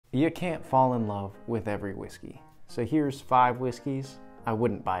You can't fall in love with every whiskey. So here's 5 whiskeys I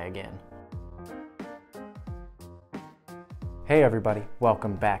wouldn't buy again. Hey everybody,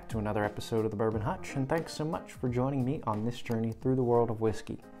 welcome back to another episode of the Bourbon Hutch, and thanks so much for joining me on this journey through the world of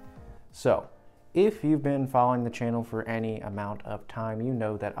whiskey. So, if you've been following the channel for any amount of time, you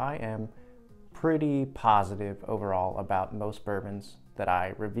know that I am pretty positive overall about most bourbons that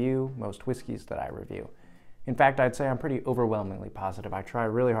I review, most whiskeys that I review. In fact, I'd say I'm pretty overwhelmingly positive. I try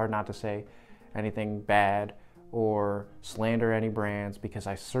really hard not to say anything bad or slander any brands because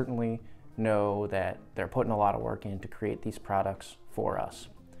I certainly know that they're putting a lot of work in to create these products for us.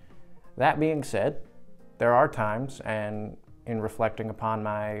 That being said, there are times, and in reflecting upon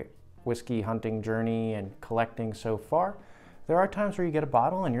my whiskey hunting journey and collecting so far, there are times where you get a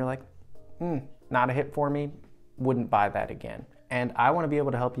bottle and you're like, not a hit for me, wouldn't buy that again. And I want to be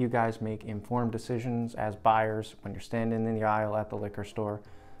able to help you guys make informed decisions as buyers when you're standing in the aisle at the liquor store.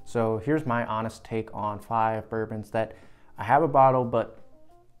 So here's my honest take on 5 bourbons that I have a bottle, but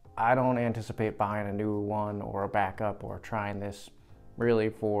I don't anticipate buying a new one or a backup or trying this really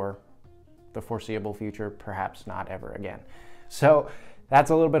for the foreseeable future, perhaps not ever again. So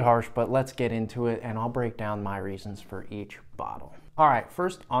that's a little bit harsh, but let's get into it and I'll break down my reasons for each bottle. All right,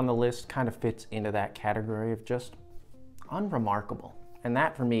 first on the list kind of fits into that category of just unremarkable. And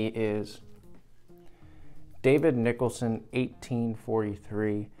that for me is David Nicholson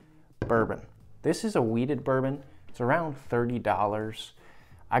 1843 bourbon. This is a wheated bourbon. It's around $30.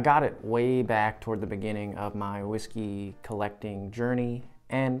 I got it way back toward the beginning of my whiskey collecting journey,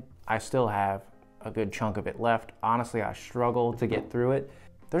 and I still have a good chunk of it left. Honestly, I struggle to get through it.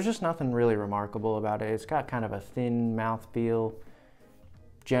 There's just nothing really remarkable about it. It's got kind of a thin mouthfeel,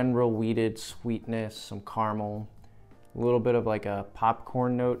 general wheated sweetness, some caramel, a little bit of like a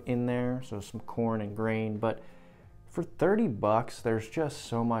popcorn note in there, so some corn and grain. But for 30 bucks, there's just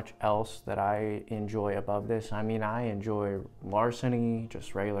so much else that I enjoy above this. I mean, I enjoy Larceny,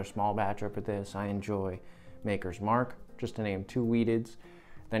 just regular small batch over this. I enjoy Maker's Mark, just to name 2 wheateds.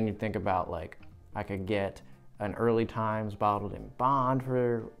 Then you think about like, I could get an Early Times bottled in bond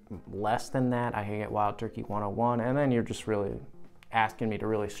for less than that. I could get Wild Turkey 101, and then you're just really asking me to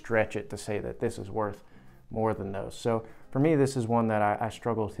really stretch it to say that this is worth more than those. So for me, this is one that I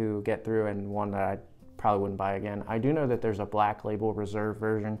struggle to get through and one that I probably wouldn't buy again. I do know that there's a Black Label Reserve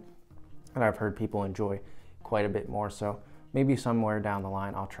version that I've heard people enjoy quite a bit more. So maybe somewhere down the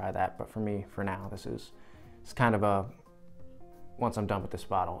line I'll try that. But for me, for now, it's kind of a, once I'm done with this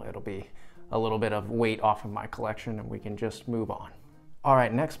bottle, it'll be a little bit of weight off of my collection and we can just move on. All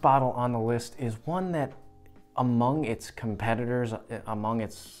right, next bottle on the list is one that among its competitors, among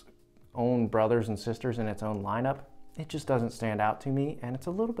its own brothers and sisters in its own lineup, it just doesn't stand out to me, and it's a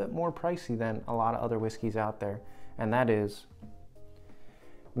little bit more pricey than a lot of other whiskeys out there, and that is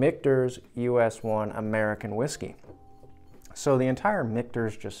Michter's US 1 American Whiskey. So the entire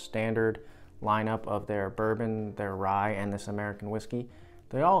Michter's just standard lineup of their bourbon, their rye, and this American whiskey,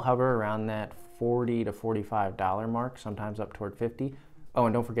 they all hover around that $40 to $45 mark, sometimes up toward $50. Oh,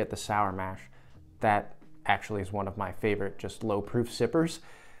 and don't forget the sour mash. That actually is one of my favorite just low proof sippers.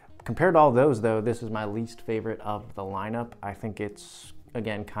 Compared to all those though, this is my least favorite of the lineup. I think it's,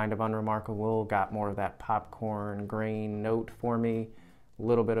 again, kind of unremarkable. Got more of that popcorn grain note for me. A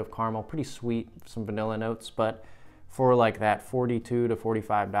little bit of caramel, pretty sweet, some vanilla notes, but for like that $42 to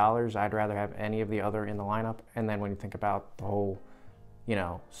 $45, I'd rather have any of the other in the lineup. And then when you think about the whole, you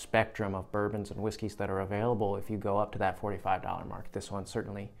know, spectrum of bourbons and whiskeys that are available, if you go up to that $45 mark, this one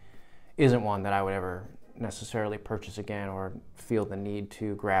certainly isn't one that I would ever necessarily purchase again or feel the need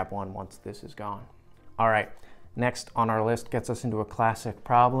to grab one once this is gone. All right, next on our list gets us into a classic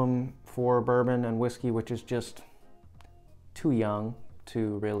problem for bourbon and whiskey, which is just too young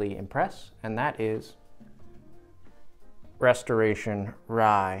to really impress, and that is Restoration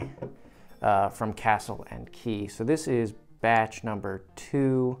Rye from Castle and Key. So this is batch number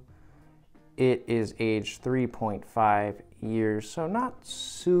 2. It is aged 3.5 years, so not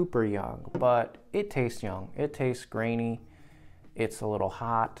super young, but it tastes young. It tastes grainy. It's a little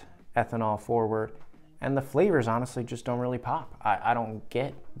hot, ethanol forward, and the flavors honestly just don't really pop. I don't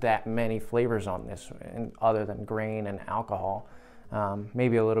get that many flavors on this other than grain and alcohol.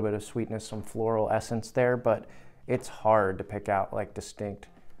 Maybe a little bit of sweetness, some floral essence there, but it's hard to pick out like distinct,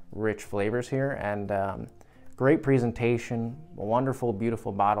 rich flavors here. And great presentation, a wonderful,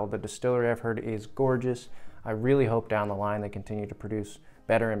 beautiful bottle. The distillery, I've heard, is gorgeous. I really hope down the line they continue to produce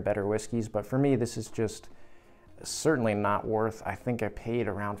better and better whiskeys, but for me, this is just certainly not worth, I think I paid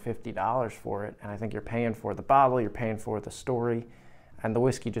around $50 for it, and I think you're paying for the bottle, you're paying for the story, and the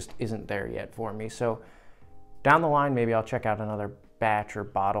whiskey just isn't there yet for me. So down the line, maybe I'll check out another batch or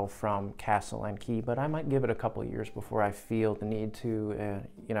bottle from Castle and Key, but I might give it a couple of years before I feel the need to,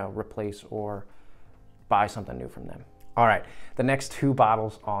 replace or buy something new from them. All right, the next two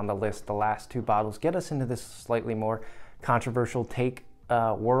bottles on the list, the last two bottles, get us into this slightly more controversial take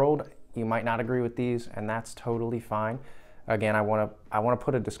world. You might not agree with these, and that's totally fine. Again, I want to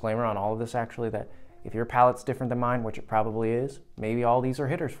put a disclaimer on all of this, actually, that if your palate's different than mine, which it probably is, maybe all these are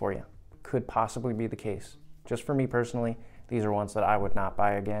hitters for you. Could possibly be the case. Just for me personally, these are ones that I would not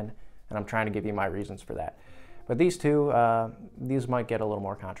buy again, and I'm trying to give you my reasons for that. But these two, these might get a little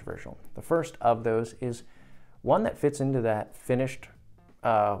more controversial. The first of those is one that fits into that finished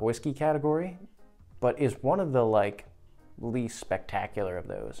whiskey category, but is one of the least spectacular of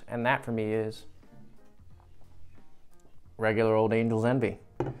those, and that for me is regular old Angel's Envy.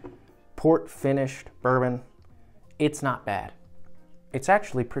 Port finished bourbon. It's not bad. It's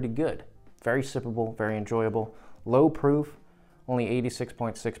actually pretty good. Very sippable, very enjoyable. Low proof, only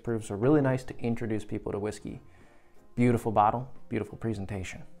 86.6 proof, so really nice to introduce people to whiskey. Beautiful bottle, beautiful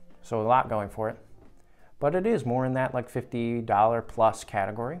presentation. So a lot going for it. But it is more in that $50 plus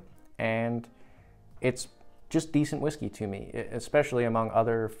category, and it's just decent whiskey to me, especially among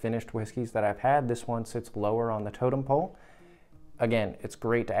other finished whiskeys that I've had. This one sits lower on the totem pole. Again, it's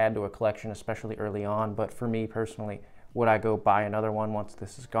great to add to a collection, especially early on, but for me personally, would I go buy another one once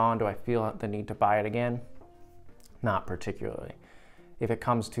this is gone? Do I feel the need to buy it again? Not particularly. If it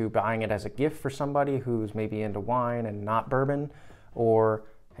comes to buying it as a gift for somebody who's maybe into wine and not bourbon, or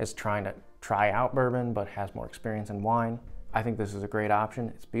is trying to try out bourbon but has more experience in wine, I think this is a great option.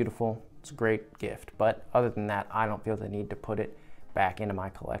 It's beautiful. It's a great gift. But other than that, I don't feel the need to put it back into my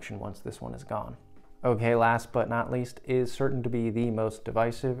collection once this one is gone. Okay, last but not least is certain to be the most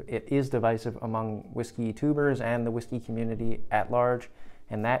divisive. It is divisive among whiskey tubers and the whiskey community at large,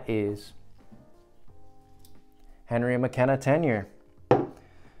 and that is Henry & McKenna 10-year.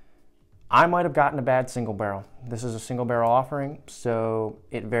 I might have gotten a bad single barrel. This is a single barrel offering, so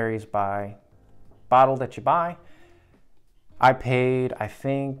it varies by bottle that you buy. I paid, I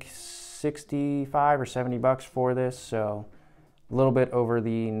think, 65 or 70 bucks for this, so a little bit over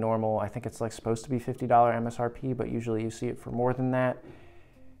the normal. I think it's supposed to be $50 MSRP, but usually you see it for more than that.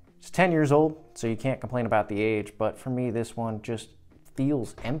 It's 10 years old, so you can't complain about the age, but for me, this one just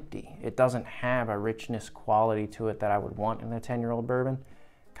feels empty. It doesn't have a richness quality to it that I would want in a 10-year-old bourbon.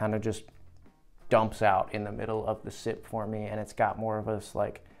 Kind of just dumps out in the middle of the sip for me, and it's got more of this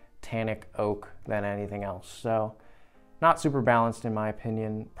tannic oak than anything else. So not super balanced in my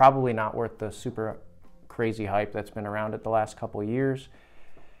opinion. Probably not worth the super crazy hype that's been around it the last couple of years.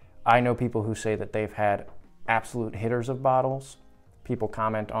 I know people who say that they've had absolute hitters of bottles. People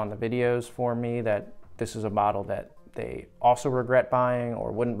comment on the videos for me that this is a bottle that they also regret buying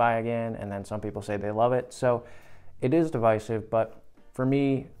or wouldn't buy again, and then some people say they love it. So it is divisive, but for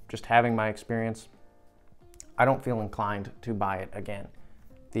me, just having my experience, I don't feel inclined to buy it again.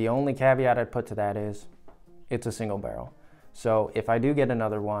 The only caveat I'd put to that is it's a single barrel. So if I do get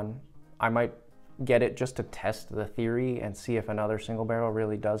another one, I might get it just to test the theory and see if another single barrel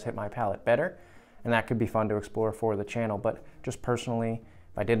really does hit my palate better. And that could be fun to explore for the channel. But just personally,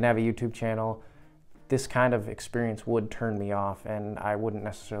 if I didn't have a YouTube channel, this kind of experience would turn me off, and I wouldn't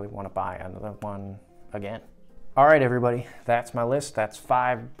necessarily want to buy another one again. All right, everybody, that's my list. That's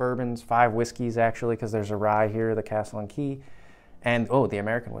 5 bourbons, 5 whiskeys actually, because there's a rye here, the Castle and Key, and the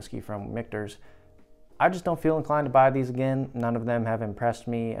American whiskey from Michter's. I just don't feel inclined to buy these again. None of them have impressed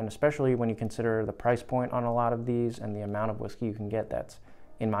me, and especially when you consider the price point on a lot of these and the amount of whiskey you can get, that's,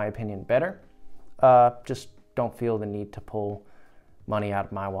 in my opinion, better. Just don't feel the need to pull money out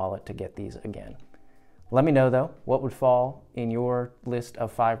of my wallet to get these again. Let me know, though, what would fall in your list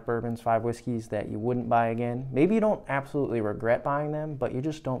of 5 bourbons, 5 whiskeys that you wouldn't buy again. Maybe you don't absolutely regret buying them, but you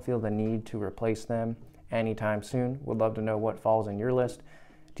just don't feel the need to replace them anytime soon. Would love to know what falls in your list.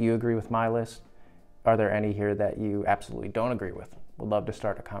 Do you agree with my list? Are there any here that you absolutely don't agree with? Would love to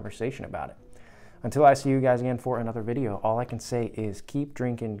start a conversation about it. Until I see you guys again for another video, all I can say is keep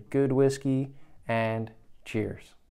drinking good whiskey and cheers.